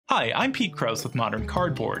Hi, I'm Pete Krause with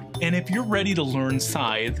ModernCardboard, and if you're ready to learn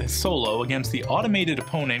Scythe solo against the automated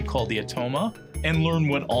opponent called the Automa, and learn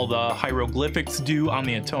what all the hieroglyphics do on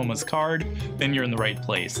the Automa's card, then you're in the right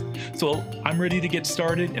place. So I'm ready to get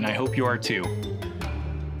started, and I hope you are too.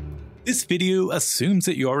 This video assumes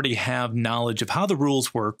that you already have knowledge of how the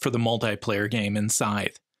rules work for the multiplayer game in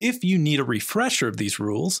Scythe. If you need a refresher of these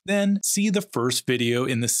rules, then see the first video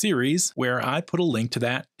in the series where I put a link to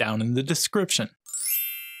that down in the description.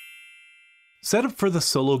 Setup for the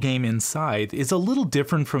solo game in Scythe is a little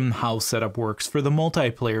different from how setup works for the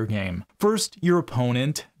multiplayer game. First, your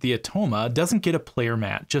opponent, the Automa, doesn't get a player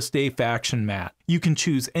mat, just a faction mat. You can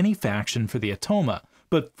choose any faction for the Automa,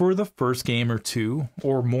 but for the first game or two,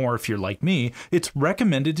 or more if you're like me, it's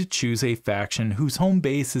recommended to choose a faction whose home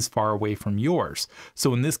base is far away from yours.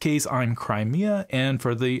 So in this case, I'm Crimea, and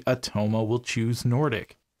for the Automa, we'll choose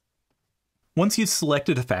Nordic. Once you've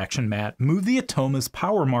selected a faction mat, move the Automa's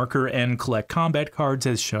power marker and collect combat cards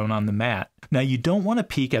as shown on the mat. Now you don't want to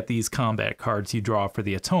peek at these combat cards you draw for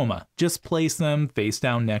the Automa, just place them face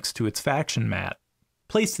down next to its faction mat.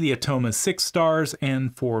 Place the Automa's 6 stars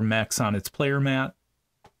and 4 mechs on its player mat.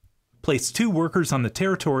 Place 2 workers on the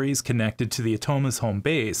territories connected to the Automa's home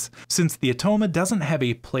base. Since the Automa doesn't have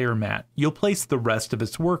a player mat, you'll place the rest of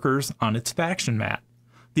its workers on its faction mat.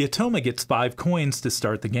 The Automa gets 5 coins to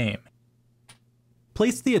start the game.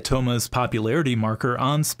 Place the Automa's popularity marker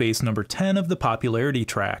on space number 10 of the popularity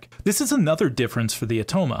track. This is another difference for the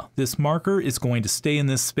Automa. This marker is going to stay in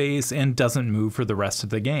this space and doesn't move for the rest of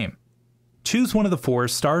the game. Choose one of the 4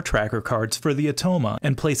 star tracker cards for the Automa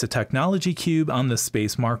and place a technology cube on the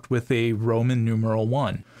space marked with a Roman numeral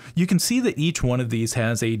 1. You can see that each one of these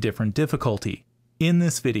has a different difficulty. In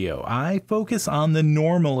this video, I focus on the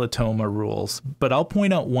normal Automa rules, but I'll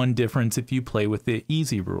point out one difference if you play with the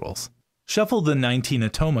easy rules. Shuffle the 19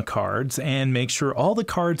 Automa cards and make sure all the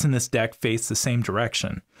cards in this deck face the same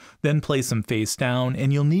direction. Then place them face down,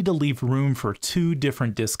 and you'll need to leave room for 2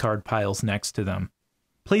 different discard piles next to them.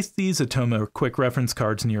 Place these Automa quick reference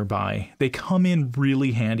cards nearby. They come in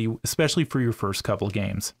really handy, especially for your first couple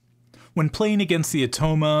games. When playing against the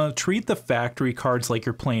Automa, treat the factory cards like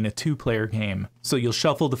you're playing a 2-player game. So you'll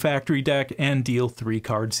shuffle the factory deck and deal 3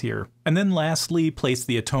 cards here. And then lastly, place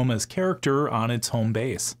the Automa's character on its home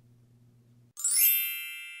base.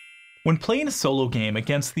 When playing a solo game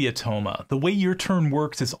against the Automa, the way your turn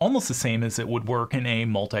works is almost the same as it would work in a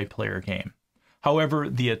multiplayer game. However,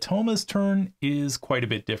 the Automa's turn is quite a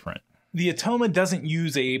bit different. The Automa doesn't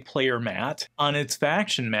use a player mat. On its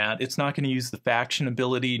faction mat, it's not going to use the faction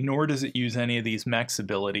ability, nor does it use any of these mechs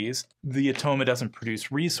abilities. The Automa doesn't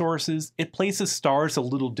produce resources. It places stars a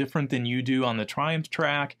little different than you do on the Triumph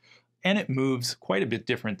track, and it moves quite a bit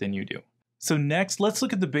different than you do. So next, let's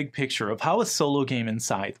look at the big picture of how a solo game in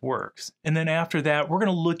Scythe works. And then after that, we're going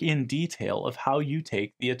to look in detail of how you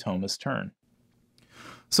take the Automa's turn.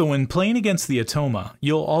 So when playing against the Automa,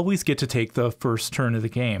 you'll always get to take the first turn of the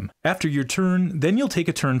game. After your turn, then you'll take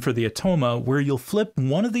a turn for the Automa where you'll flip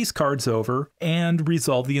one of these cards over and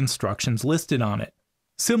resolve the instructions listed on it.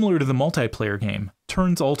 Similar to the multiplayer game,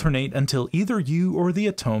 turns alternate until either you or the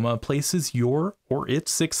Automa places your or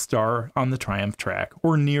its 6th star on the Triumph track,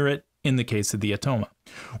 or near it, in the case of the Automa.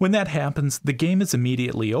 When that happens, the game is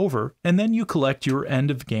immediately over, and then you collect your end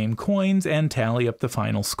of game coins and tally up the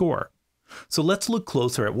final score. So let's look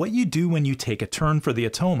closer at what you do when you take a turn for the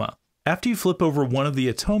Automa. After you flip over one of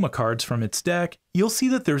the Automa cards from its deck, you'll see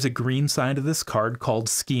that there's a green side of this card called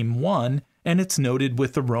Scheme 1, and it's noted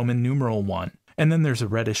with the Roman numeral 1. And then there's a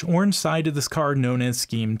reddish-orange side of this card known as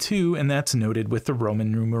Scheme 2, and that's noted with the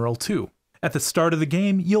Roman numeral 2. At the start of the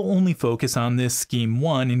game, you'll only focus on this Scheme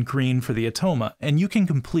 1 in green for the Automa, and you can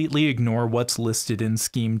completely ignore what's listed in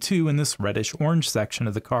Scheme 2 in this reddish-orange section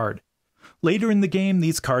of the card. Later in the game,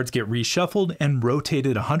 these cards get reshuffled and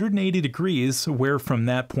rotated 180 degrees, where from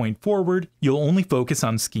that point forward, you'll only focus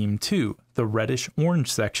on Scheme 2, the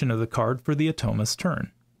reddish-orange section of the card for the Automa's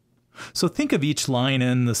turn. So think of each line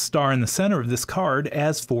and the star in the center of this card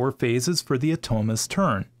as 4 phases for the Automa's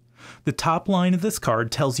turn. The top line of this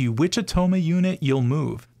card tells you which Automa unit you'll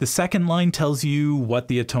move. The second line tells you what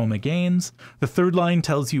the Automa gains. The third line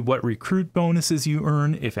tells you what recruit bonuses you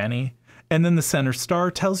earn, if any. And then the center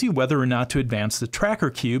star tells you whether or not to advance the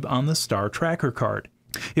tracker cube on the star tracker card.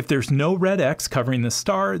 If there's no red X covering the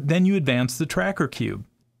star, then you advance the tracker cube.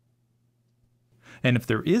 And if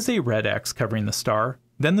there is a red X covering the star,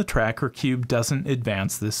 then the tracker cube doesn't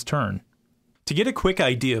advance this turn. To get a quick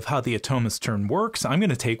idea of how the Automa's turn works, I'm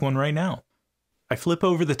going to take one right now. I flip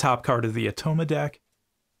over the top card of the Automa deck.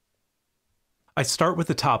 I start with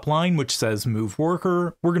the top line, which says Move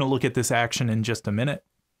Worker. We're going to look at this action in just a minute.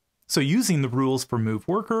 So using the rules for move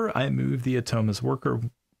worker, I move the Automa's worker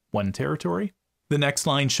 1 territory. The next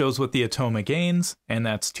line shows what the Automa gains, and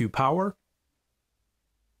that's 2 power.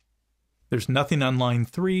 There's nothing on line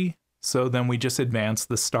 3, so then we just advance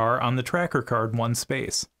the star on the tracker card 1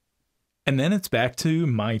 space. And then it's back to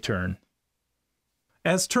my turn.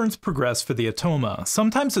 As turns progress for the Automa,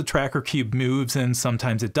 sometimes the tracker cube moves and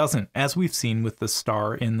sometimes it doesn't, as we've seen with the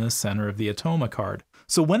star in the center of the Automa card.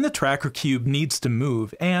 So when the tracker cube needs to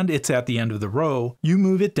move and it's at the end of the row, you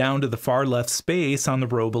move it down to the far left space on the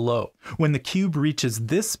row below. When the cube reaches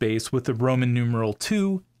this space with the Roman numeral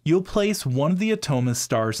 2, you'll place one of the Automa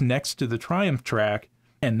stars next to the Triumph track,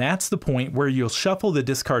 and that's the point where you'll shuffle the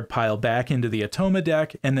discard pile back into the Automa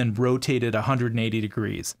deck and then rotate it 180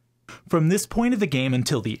 degrees. From this point of the game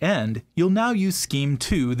until the end, you'll now use Scheme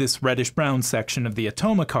 2, this reddish-brown section of the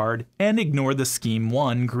Automa card, and ignore the Scheme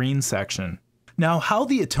 1 green section. Now, how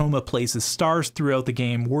the Automa places stars throughout the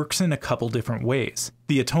game works in a couple different ways.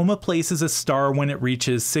 The Automa places a star when it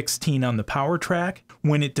reaches 16 on the power track,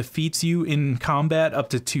 when it defeats you in combat up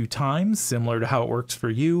to 2 times, similar to how it works for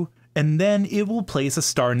you, and then it will place a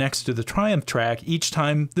star next to the Triumph track each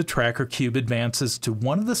time the tracker cube advances to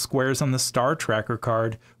one of the squares on the star tracker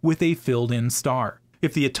card with a filled-in star.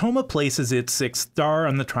 If the Automa places its 6th star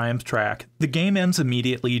on the Triumph track, the game ends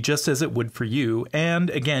immediately just as it would for you, and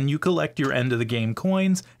again you collect your end of the game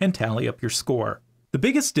coins and tally up your score. The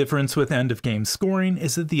biggest difference with end of game scoring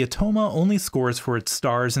is that the Automa only scores for its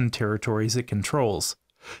stars and territories it controls.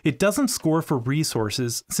 It doesn't score for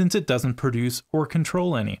resources since it doesn't produce or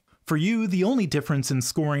control any. For you, the only difference in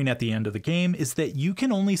scoring at the end of the game is that you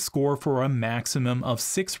can only score for a maximum of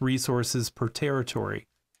 6 resources per territory.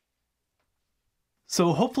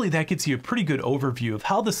 So hopefully that gives you a pretty good overview of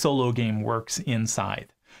how the solo game works in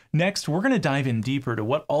Scythe. Next, we're going to dive in deeper to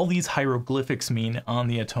what all these hieroglyphics mean on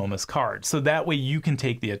the Automa's card, so that way you can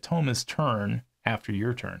take the Automa's turn after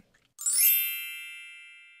your turn.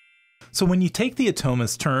 So when you take the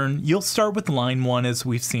Automa's turn, you'll start with line 1 as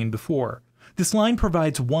we've seen before. This line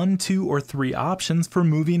provides 1, 2, or 3 options for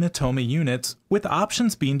moving Automa units, with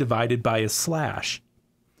options being divided by a slash.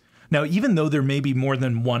 Now, even though there may be more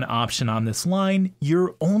than one option on this line,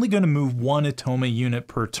 you're only going to move 1 Automa unit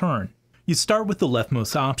per turn. You start with the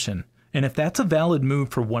leftmost option, and if that's a valid move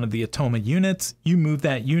for one of the Automa units, you move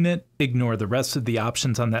that unit, ignore the rest of the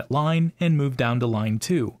options on that line, and move down to line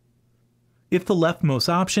 2. If the leftmost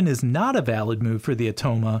option is not a valid move for the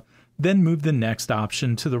Automa, then move the next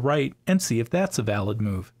option to the right and see if that's a valid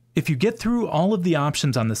move. If you get through all of the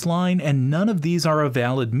options on this line and none of these are a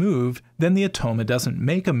valid move, then the Automa doesn't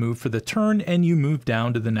make a move for the turn and you move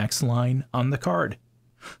down to the next line on the card.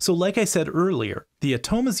 So like I said earlier, the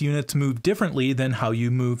Automa's units move differently than how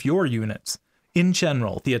you move your units. In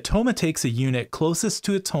general, the Automa takes a unit closest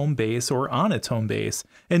to its home base or on its home base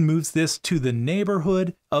and moves this to the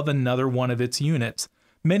neighborhood of another one of its units,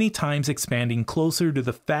 many times expanding closer to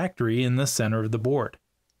the factory in the center of the board.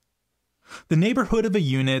 The neighborhood of a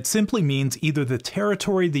unit simply means either the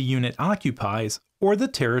territory the unit occupies or the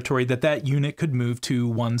territory that that unit could move to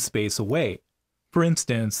 1 space away. For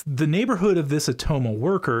instance, the neighborhood of this Automa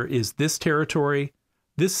worker is this territory,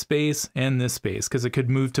 this space, and this space, because it could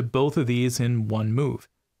move to both of these in 1 move.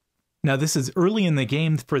 Now this is early in the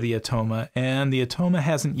game for the Automa, and the Automa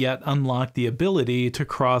hasn't yet unlocked the ability to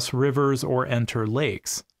cross rivers or enter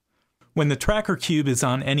lakes. When the tracker cube is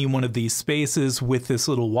on any one of these spaces with this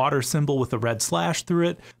little water symbol with a red slash through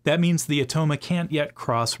it, that means the Automa can't yet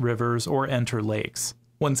cross rivers or enter lakes.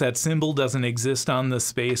 Once that symbol doesn't exist on the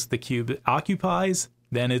space the cube occupies,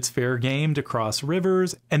 then it's fair game to cross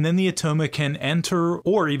rivers, and then the Automa can enter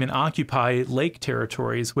or even occupy lake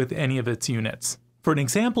territories with any of its units. For an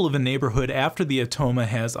example of a neighborhood after the Automa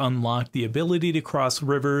has unlocked the ability to cross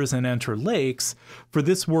rivers and enter lakes, for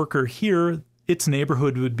this worker here, its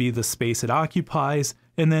neighborhood would be the space it occupies,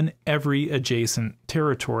 and then every adjacent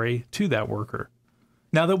territory to that worker.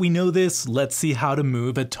 Now that we know this, let's see how to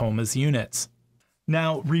move Automa's units.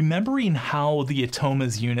 Now, remembering how the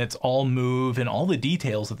Automa's units all move and all the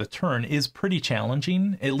details of the turn is pretty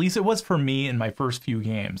challenging. At least it was for me in my first few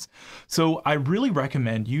games. So I really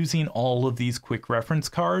recommend using all of these quick reference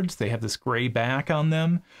cards. They have this gray back on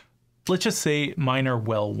them. Let's just say mine are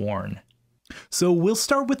well worn. So we'll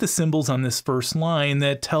start with the symbols on this first line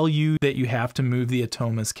that tell you that you have to move the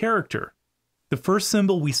Automa's character. The first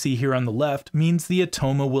symbol we see here on the left means the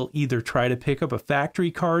Automa will either try to pick up a factory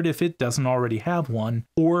card if it doesn't already have one,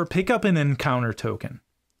 or pick up an encounter token.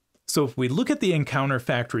 So if we look at the encounter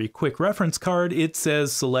factory quick reference card, it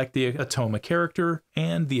says select the Automa character,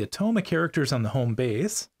 and the Automa character's on the home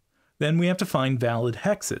base. Then we have to find valid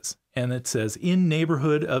hexes. and it says in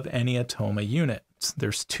neighborhood of any Automa unit.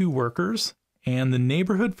 There's 2 workers, and the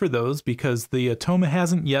neighborhood for those, because the Automa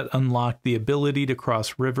hasn't yet unlocked the ability to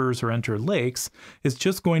cross rivers or enter lakes, is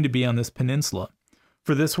just going to be on this peninsula.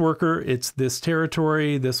 For this worker, it's this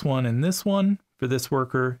territory, this one, and this one. For this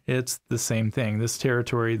worker, it's the same thing, this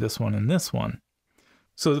territory, this one, and this one.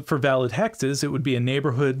 So for valid hexes, it would be a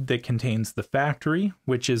neighborhood that contains the factory,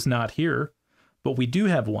 which is not here, but we do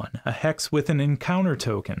have one, a hex with an encounter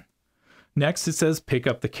token. Next, it says pick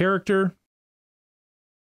up the character,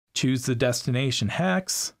 choose the destination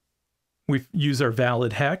hex. We use our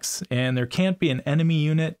valid hex, and there can't be an enemy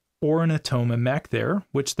unit or an Automa mech there,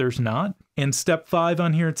 which there's not. In step 5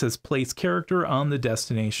 on here, it says place character on the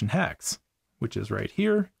destination hex, which is right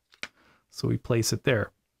here. So we place it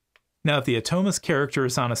there. Now, if the Automa's character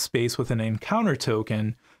is on a space with an encounter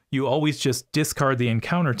token, you always just discard the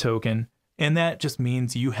encounter token, and that just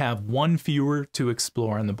means you have 1 fewer to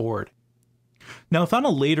explore on the board. Now, if on a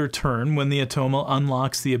later turn, when the Automa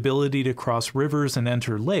unlocks the ability to cross rivers and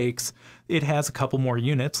enter lakes, it has a couple more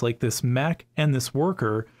units like this mech and this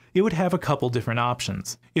worker, it would have a couple different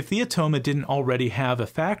options. If the Automa didn't already have a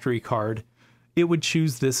factory card, it would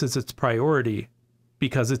choose this as its priority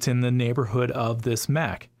because it's in the neighborhood of this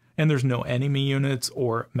mech, and there's no enemy units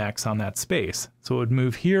or mechs on that space. So it would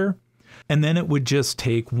move here, and then it would just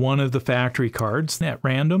take one of the factory cards at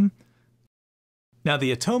random. Now,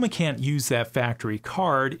 the Automa can't use that factory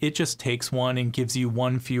card, it just takes one and gives you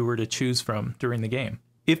 1 fewer to choose from during the game.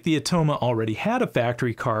 If the Automa already had a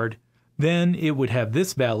factory card, then it would have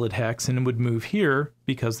this valid hex and it would move here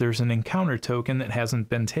because there's an encounter token that hasn't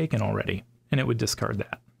been taken already, and it would discard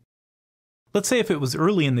that. Let's say if it was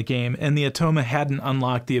early in the game and the Automa hadn't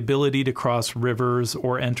unlocked the ability to cross rivers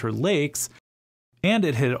or enter lakes, and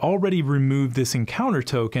it had already removed this encounter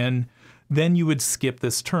token, then you would skip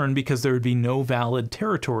this turn because there would be no valid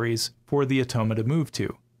territories for the Automa to move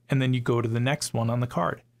to. And then you go to the next one on the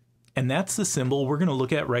card. And that's the symbol we're going to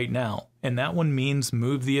look at right now. And that one means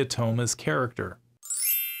move the Automa's character.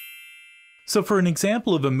 So for an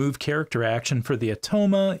example of a move character action for the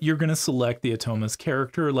Automa, you're going to select the Automa's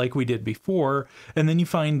character like we did before, and then you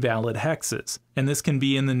find valid hexes. And this can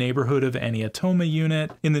be in the neighborhood of any Automa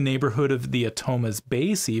unit, in the neighborhood of the Automa's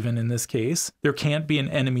base even in this case. There can't be an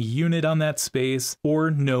enemy unit on that space,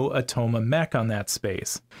 or no Automa mech on that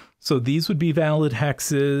space. So these would be valid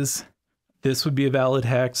hexes, this would be a valid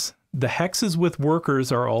hex. The hexes with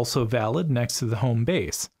workers are also valid next to the home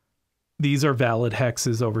base. These are valid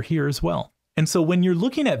hexes over here as well. And so when you're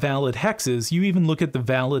looking at valid hexes, you even look at the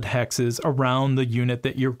valid hexes around the unit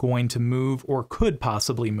that you're going to move or could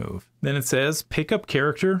possibly move. Then it says pick up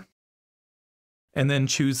character and then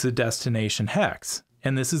choose the destination hex.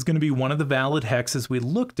 And this is going to be one of the valid hexes we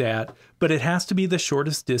looked at, but it has to be the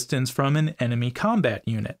shortest distance from an enemy combat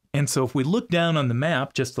unit. And so if we look down on the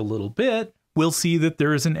map just a little bit, we'll see that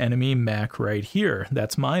there is an enemy mech right here.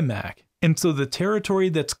 That's my mech. And so the territory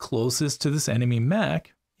that's closest to this enemy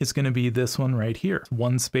mech is going to be this one right here,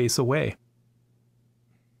 1 space away.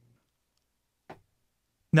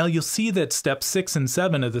 Now you'll see that steps 6 and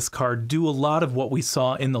 7 of this card do a lot of what we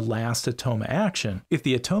saw in the last Automa action. If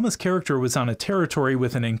the Automa's character was on a territory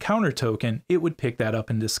with an encounter token, it would pick that up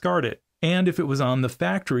and discard it. And if it was on the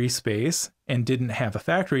factory space and didn't have a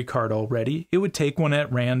factory card already, it would take one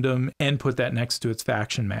at random and put that next to its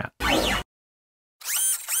faction map.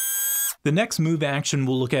 The next move action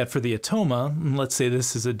we'll look at for the Automa, and let's say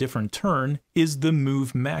this is a different turn, is the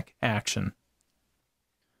move mech action.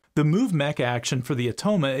 The move mech action for the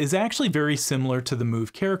Automa is actually very similar to the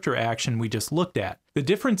move character action we just looked at. The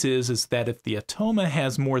difference is that if the Automa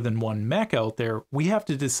has more than 1 mech out there, we have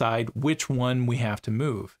to decide which one we have to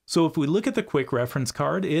move. So if we look at the quick reference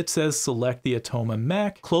card, it says select the Automa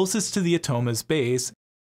mech closest to the Automa's base.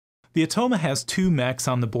 The Automa has 2 mechs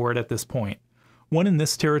on the board at this point. One in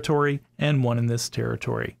this territory and one in this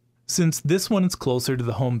territory. Since this one is closer to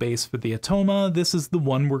the home base for the Automa, this is the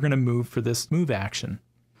one we're going to move for this move action.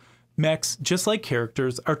 Mechs, just like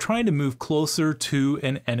characters, are trying to move closer to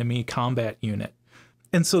an enemy combat unit.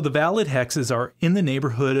 And so the valid hexes are in the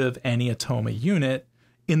neighborhood of any Automa unit,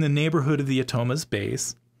 in the neighborhood of the Automa's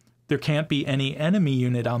base. There can't be any enemy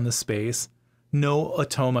unit on the space. No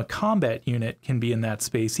Automa combat unit can be in that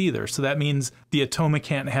space either. So that means the Automa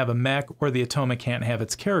can't have a mech or the Automa can't have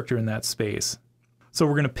its character in that space. So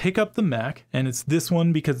we're going to pick up the mech, and it's this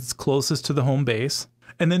one because it's closest to the home base.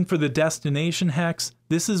 And then for the destination hex,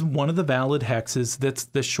 this is one of the valid hexes that's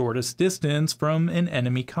the shortest distance from an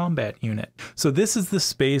enemy combat unit. So this is the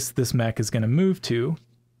space this mech is going to move to.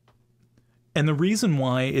 And the reason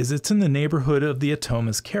why is it's in the neighborhood of the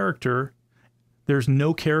Automa's character. There's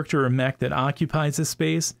no character or mech that occupies this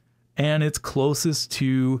space, and it's closest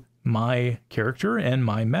to my character and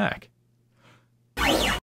my mech.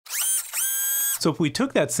 So if we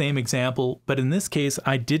took that same example, but in this case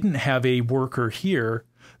I didn't have a worker here,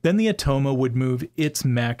 then the Automa would move its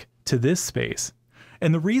mech to this space.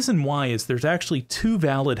 And the reason why is there's actually two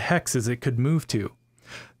valid hexes it could move to.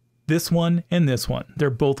 This one and this one. They're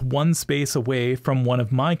both one space away from one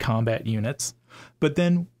of my combat units, but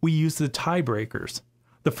then we use the tiebreakers.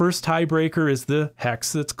 The first tiebreaker is the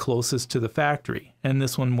hex that's closest to the factory, and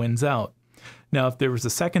this one wins out. Now, if there was a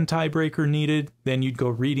second tiebreaker needed, then you'd go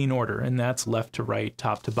reading order, and that's left to right,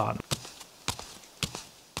 top to bottom.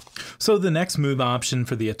 So the next move option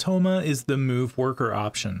for the Automa is the move worker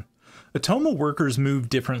option. Automa workers move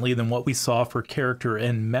differently than what we saw for character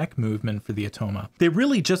and mech movement for the Automa. They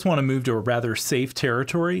really just want to move to a rather safe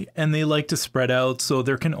territory, and they like to spread out, so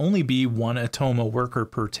there can only be one Automa worker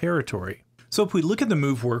per territory. So if we look at the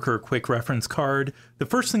move worker quick reference card, the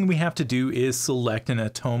first thing we have to do is select an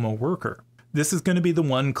Automa worker. This is going to be the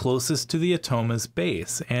one closest to the Automa's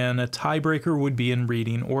base, and a tiebreaker would be in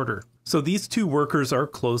reading order. So these two workers are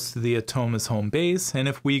close to the Automa's home base, and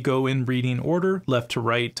if we go in reading order, left to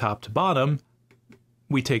right, top to bottom,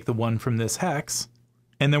 we take the one from this hex,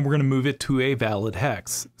 and then we're going to move it to a valid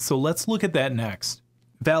hex. So let's look at that next.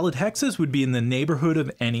 Valid hexes would be in the neighborhood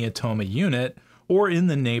of any Automa unit, or in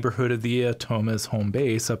the neighborhood of the Automa's home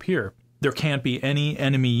base up here. There can't be any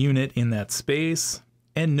enemy unit in that space,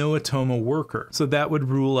 and no Automa worker, so that would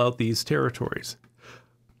rule out these territories.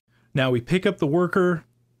 Now we pick up the worker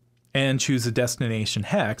and choose a destination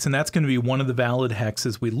hex, and that's going to be one of the valid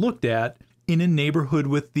hexes we looked at in a neighborhood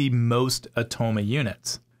with the most Automa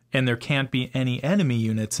units, and there can't be any enemy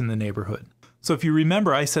units in the neighborhood. So if you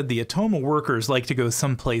remember, I said the Automa workers like to go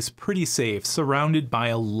someplace pretty safe, surrounded by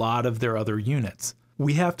a lot of their other units.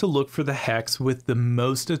 We have to look for the hex with the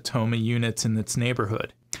most Automa units in its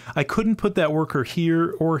neighborhood. I couldn't put that worker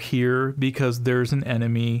here or here because there's an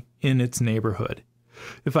enemy in its neighborhood.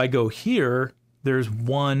 If I go here, there's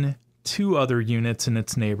 2 other units in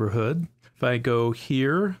its neighborhood. If I go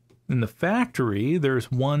here in the factory, there's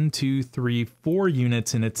 4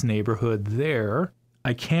 units in its neighborhood there.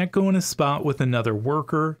 I can't go in a spot with another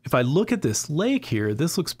worker. If I look at this lake here,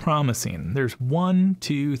 this looks promising. There's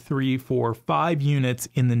 5 units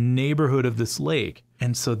in the neighborhood of this lake.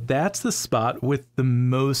 And so that's the spot with the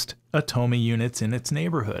most Automa units in its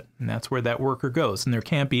neighborhood. And that's where that worker goes. And there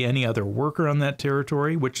can't be any other worker on that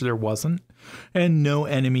territory, which there wasn't, and no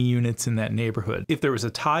enemy units in that neighborhood. If there was a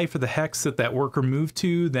tie for the hex that that worker moved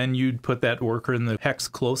to, then you'd put that worker in the hex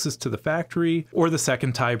closest to the factory, or the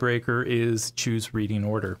second tiebreaker is choose reading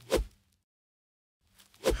order.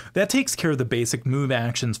 That takes care of the basic move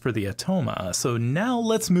actions for the Automa. So now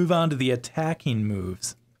let's move on to the attacking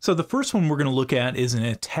moves. So the first one we're going to look at is an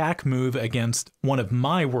attack move against one of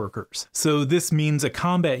my workers. So this means a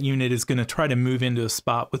combat unit is going to try to move into a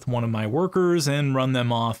spot with one of my workers and run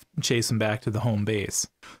them off, chase them back to the home base.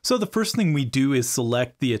 So the first thing we do is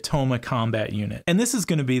select the Automa combat unit. And this is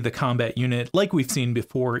going to be the combat unit like we've seen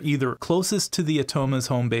before, either closest to the Automa's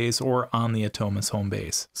home base or on the Automa's home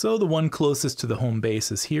base. So the one closest to the home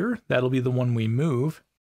base is here. That'll be the one we move.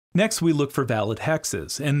 Next, we look for valid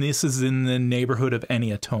hexes, and this is in the neighborhood of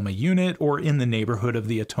any Automa unit or in the neighborhood of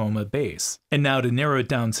the Automa base. And now to narrow it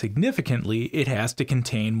down significantly, it has to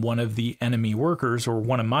contain one of the enemy workers or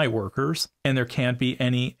one of my workers, and there can't be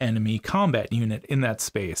any enemy combat unit in that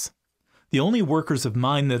space. The only workers of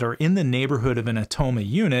mine that are in the neighborhood of an Automa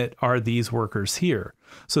unit are these workers here.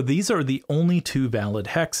 So these are the only 2 valid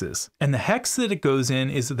hexes. And the hex that it goes in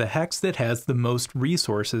is the hex that has the most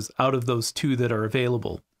resources out of those 2 that are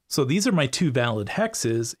available. So these are my 2 valid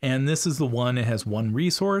hexes, and this is the one that has 1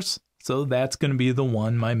 resource, so that's going to be the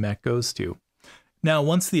one my mech goes to. Now,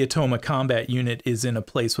 once the Automa combat unit is in a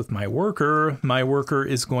place with my worker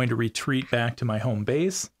is going to retreat back to my home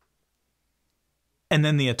base, and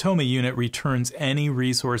then the Automa unit returns any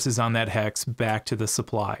resources on that hex back to the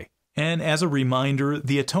supply. And as a reminder,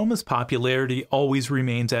 the Automa's popularity always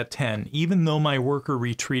remains at 10. Even though my worker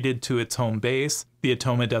retreated to its home base, the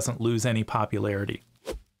Automa doesn't lose any popularity.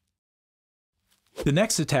 The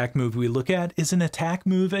next attack move we look at is an attack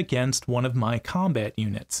move against one of my combat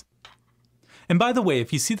units. And by the way,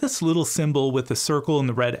 if you see this little symbol with the circle and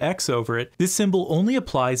the red X over it, this symbol only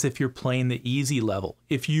applies if you're playing the easy level.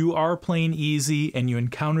 If you are playing easy and you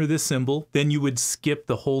encounter this symbol, then you would skip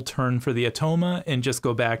the whole turn for the Automa and just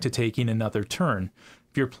go back to taking another turn.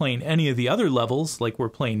 If you're playing any of the other levels, like we're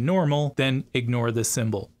playing normal, then ignore this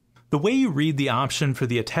symbol. The way you read the option for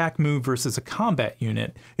the attack move versus a combat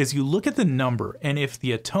unit is you look at the number, and if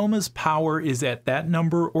the Automa's power is at that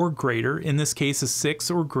number or greater, in this case a 6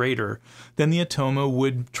 or greater, then the Automa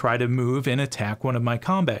would try to move and attack one of my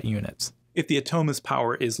combat units. If the Automa's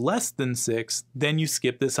power is less than 6, then you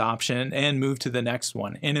skip this option and move to the next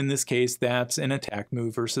one, and in this case that's an attack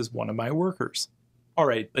move versus one of my workers.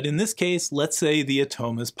 Alright, but in this case, let's say the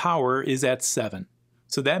Automa's power is at 7.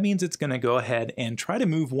 So that means it's going to go ahead and try to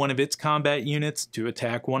move one of its combat units to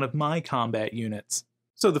attack one of my combat units.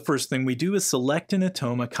 So the first thing we do is select an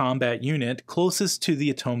Automa combat unit closest to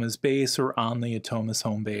the Automa's base or on the Automa's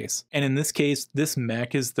home base. And in this case, this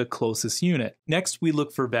mech is the closest unit. Next, we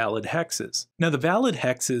look for valid hexes. Now the valid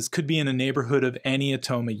hexes could be in the neighborhood of any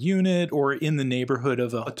Automa unit or in the neighborhood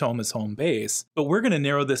of Automa's home base. But we're going to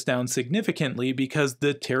narrow this down significantly because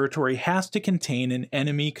the territory has to contain an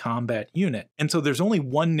enemy combat unit. And so there's only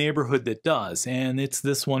one neighborhood that does, and it's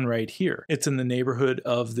this one right here. It's in the neighborhood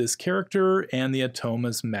of this character and the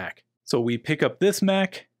Automa's mech. So we pick up this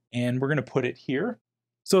mech and we're going to put it here.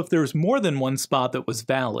 So if there's more than one spot that was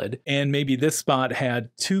valid, and maybe this spot had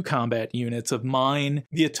 2 combat units of mine,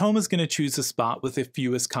 the Automa is going to choose a spot with the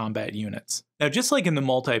fewest combat units. Now just like in the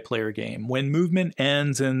multiplayer game, when movement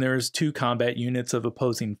ends and there's 2 combat units of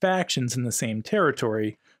opposing factions in the same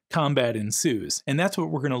territory, combat ensues, and that's what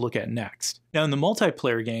we're going to look at next. Now in the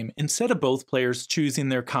multiplayer game, instead of both players choosing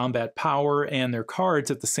their combat power and their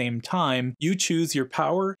cards at the same time, you choose your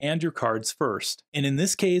power and your cards first. And in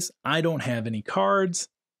this case, I don't have any cards.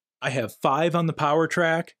 I have 5 on the power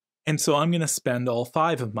track, and so I'm going to spend all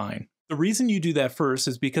 5 of mine. The reason you do that first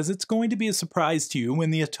is because it's going to be a surprise to you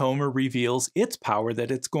when the Automa reveals its power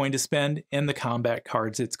that it's going to spend and the combat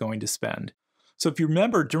cards it's going to spend. So if you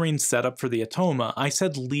remember during setup for the Automa, I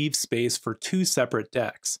said leave space for 2 separate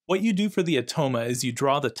decks. What you do for the Automa is you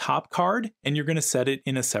draw the top card and you're going to set it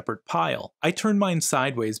in a separate pile. I turned mine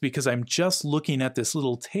sideways because I'm just looking at this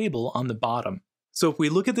little table on the bottom. So if we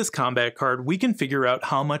look at this combat card, we can figure out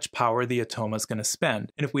how much power the Automa is going to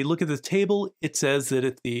spend. And if we look at the table, it says that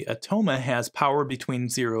if the Automa has power between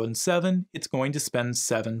 0 and 7, it's going to spend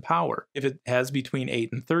 7 power. If it has between 8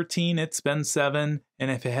 and 13, it spends 7.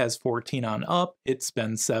 And if it has 14 on up, it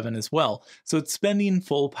spends 7 as well. So it's spending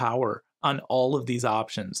full power on all of these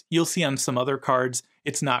options. You'll see on some other cards,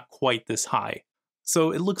 it's not quite this high.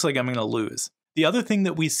 So it looks like I'm going to lose. The other thing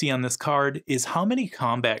that we see on this card is how many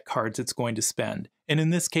combat cards it's going to spend, and in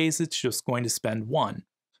this case it's just going to spend 1.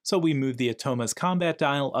 So we move the Automa's combat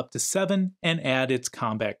dial up to 7 and add its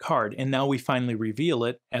combat card, and now we finally reveal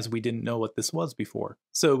it as we didn't know what this was before.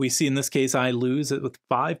 So we see in this case I lose it with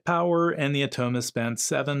 5 power and the Automa spent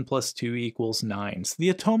 7 plus 2 equals 9. So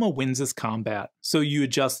the Automa wins this combat. So you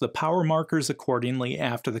adjust the power markers accordingly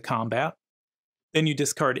after the combat. Then you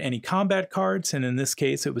discard any combat cards, and in this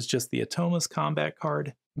case it was just the Automa's combat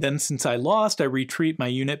card. Then since I lost, I retreat my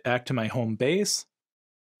unit back to my home base.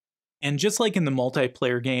 And just like in the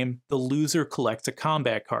multiplayer game, the loser collects a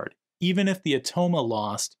combat card. Even if the Automa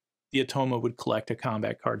lost, the Automa would collect a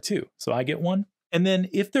combat card too. So I get one. And then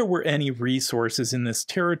if there were any resources in this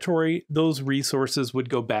territory, those resources would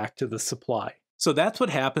go back to the supply. So that's what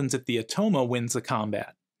happens if the Automa wins the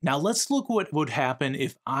combat. Now let's look what would happen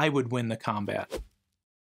if I would win the combat.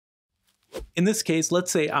 In this case, let's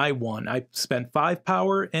say I won. I spent 5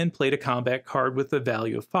 power and played a combat card with a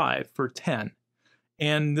value of 5 for 10.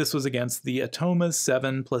 And this was against the Automa's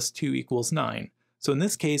 7 plus 2 equals 9. So in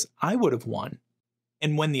this case, I would have won.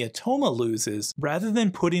 And when the Automa loses, rather than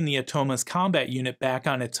putting the Automa's combat unit back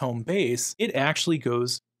on its home base, it actually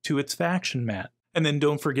goes to its faction mat. And then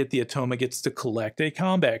don't forget the Automa gets to collect a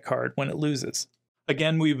combat card when it loses.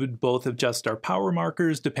 Again, we would both adjust our power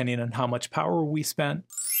markers depending on how much power we spent.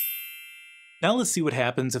 Now let's see what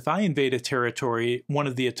happens if I invade a territory one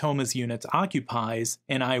of the Automa's units occupies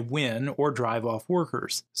and I win or drive off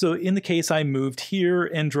workers. So in the case I moved here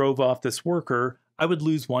and drove off this worker, I would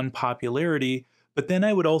lose 1 popularity, but then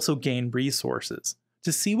I would also gain resources.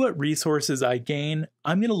 To see what resources I gain,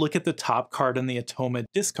 I'm going to look at the top card on the Automa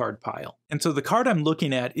discard pile. And so the card I'm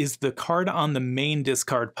looking at is the card on the main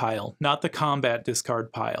discard pile, not the combat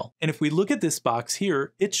discard pile. And if we look at this box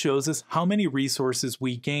here, it shows us how many resources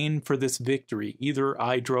we gain for this victory. Either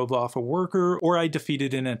I drove off a worker or I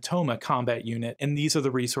defeated an Automa combat unit, and these are the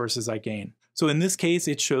resources I gain. So in this case,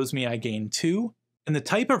 it shows me I gain 2. And the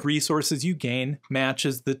type of resources you gain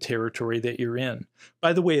matches the territory that you're in.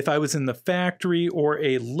 By the way, if I was in the factory or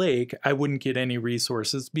a lake, I wouldn't get any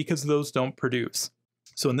resources because those don't produce.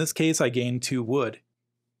 So in this case, I gained 2 wood.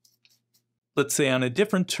 Let's say on a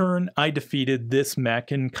different turn, I defeated this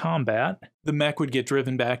mech in combat. The mech would get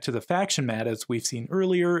driven back to the faction mat as we've seen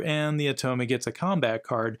earlier, and the Automa gets a combat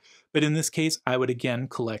card, but in this case I would again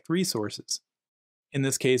collect resources. In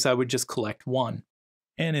this case I would just collect one,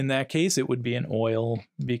 and in that case it would be an oil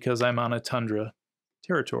because I'm on a tundra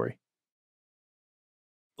territory.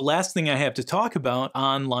 The last thing I have to talk about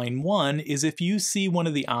on line 1 is if you see one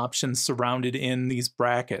of the options surrounded in these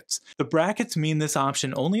brackets. The brackets mean this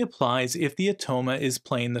option only applies if the Automa is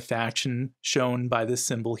playing the faction shown by this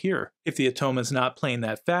symbol here. If the Automa is not playing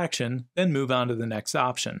that faction, then move on to the next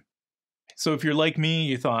option. So if you're like me,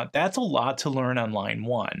 you thought, that's a lot to learn on line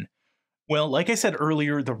 1. Well, like I said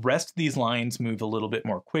earlier, the rest of these lines move a little bit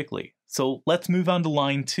more quickly. So let's move on to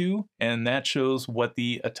line 2, and that shows what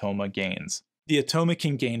the Automa gains. The Automa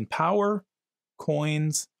can gain power,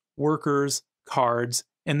 coins, workers, cards,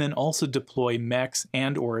 and then also deploy mechs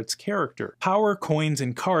and or its character. Power, coins,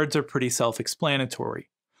 and cards are pretty self-explanatory.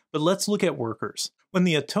 But let's look at workers. When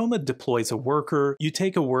the Automa deploys a worker, you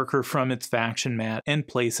take a worker from its faction mat and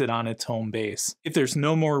place it on its home base. If there's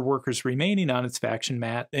no more workers remaining on its faction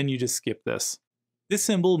mat, then you just skip this. This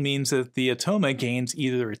symbol means that the Automa gains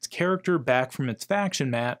either its character back from its faction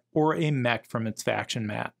mat or a mech from its faction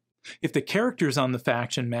mat. If the character's on the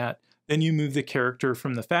faction mat, then you move the character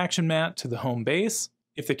from the faction mat to the home base.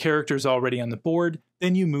 If the character's already on the board,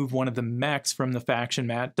 then you move one of the mechs from the faction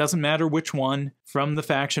mat, doesn't matter which one, from the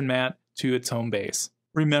faction mat to its home base.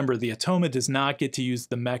 Remember, the Automa does not get to use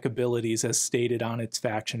the mech abilities as stated on its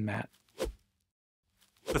faction mat.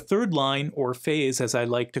 The third line, or phase as I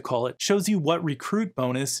like to call it, shows you what recruit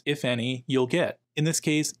bonus, if any, you'll get. In this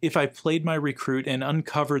case, if I played my recruit and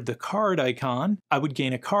uncovered the card icon, I would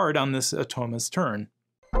gain a card on this Automa's turn.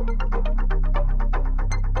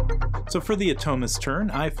 So for the Automa's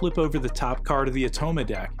turn, I flip over the top card of the Automa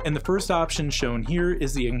deck, and the first option shown here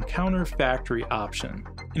is the Encounter Factory option.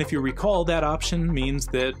 And if you recall, that option means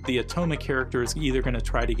that the Automa character is either going to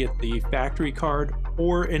try to get the factory card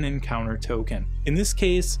or an encounter token. In this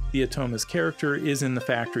case, the Automa's character is in the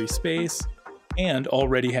factory space and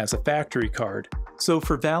already has a factory card. So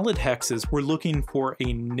for valid hexes, we're looking for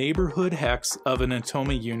a neighborhood hex of an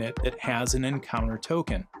Automa unit that has an encounter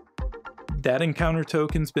token. That encounter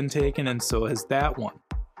token's been taken, and so has that one.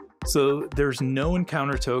 So there's no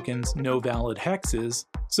encounter tokens, no valid hexes,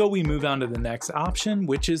 so we move on to the next option,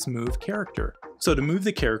 which is move character. So to move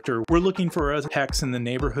the character, we're looking for a hex in the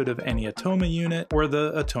neighborhood of any Automa unit or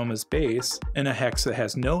the Automa's base, and a hex that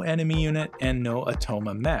has no enemy unit and no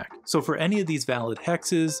Automa mech. So for any of these valid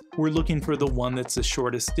hexes, we're looking for the one that's the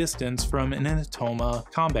shortest distance from an Automa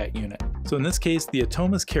combat unit. So in this case, the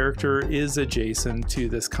Automa's character is adjacent to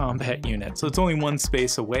this combat unit, so it's only one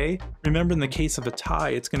space away. Remember, in the case of a tie,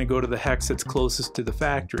 it's going to go to the hex that's closest to the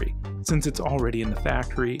factory. Since it's already in the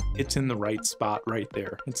factory, it's in the right spot right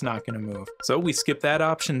there. It's not going to move. So we skip that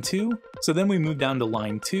option too. So then we move down to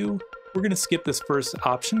line 2. We're going to skip this first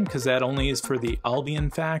option because that only is for the Albion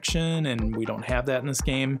faction and we don't have that in this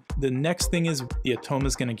game. The next thing is the Automa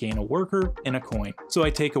is going to gain a worker and a coin. So I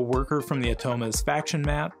take a worker from the Automa's faction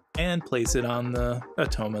map and place it on the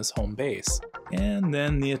Automa's home base. And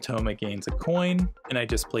then the Automa gains a coin, and I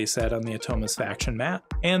just place that on the Automa's faction map.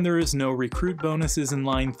 And there is no recruit bonuses in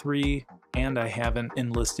line 3, and I haven't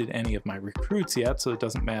enlisted any of my recruits yet, so it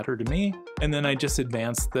doesn't matter to me. And then I just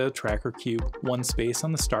advance the tracker cube one space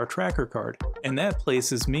on the star tracker card. And that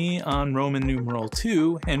places me on Roman numeral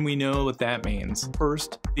 2, and we know what that means.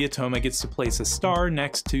 First, the Automa gets to place a star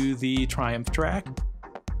next to the Triumph track.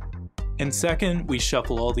 And second, we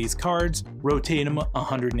shuffle all these cards, rotate them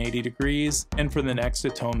 180 degrees, and for the next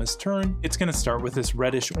Automa's turn, it's going to start with this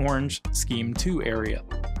reddish-orange Scheme 2 area.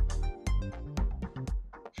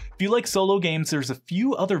 If you like solo games, there's a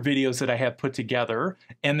few other videos that I have put together,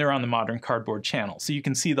 and they're on the Modern Cardboard channel, so you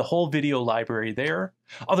can see the whole video library there.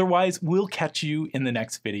 Otherwise, we'll catch you in the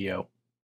next video.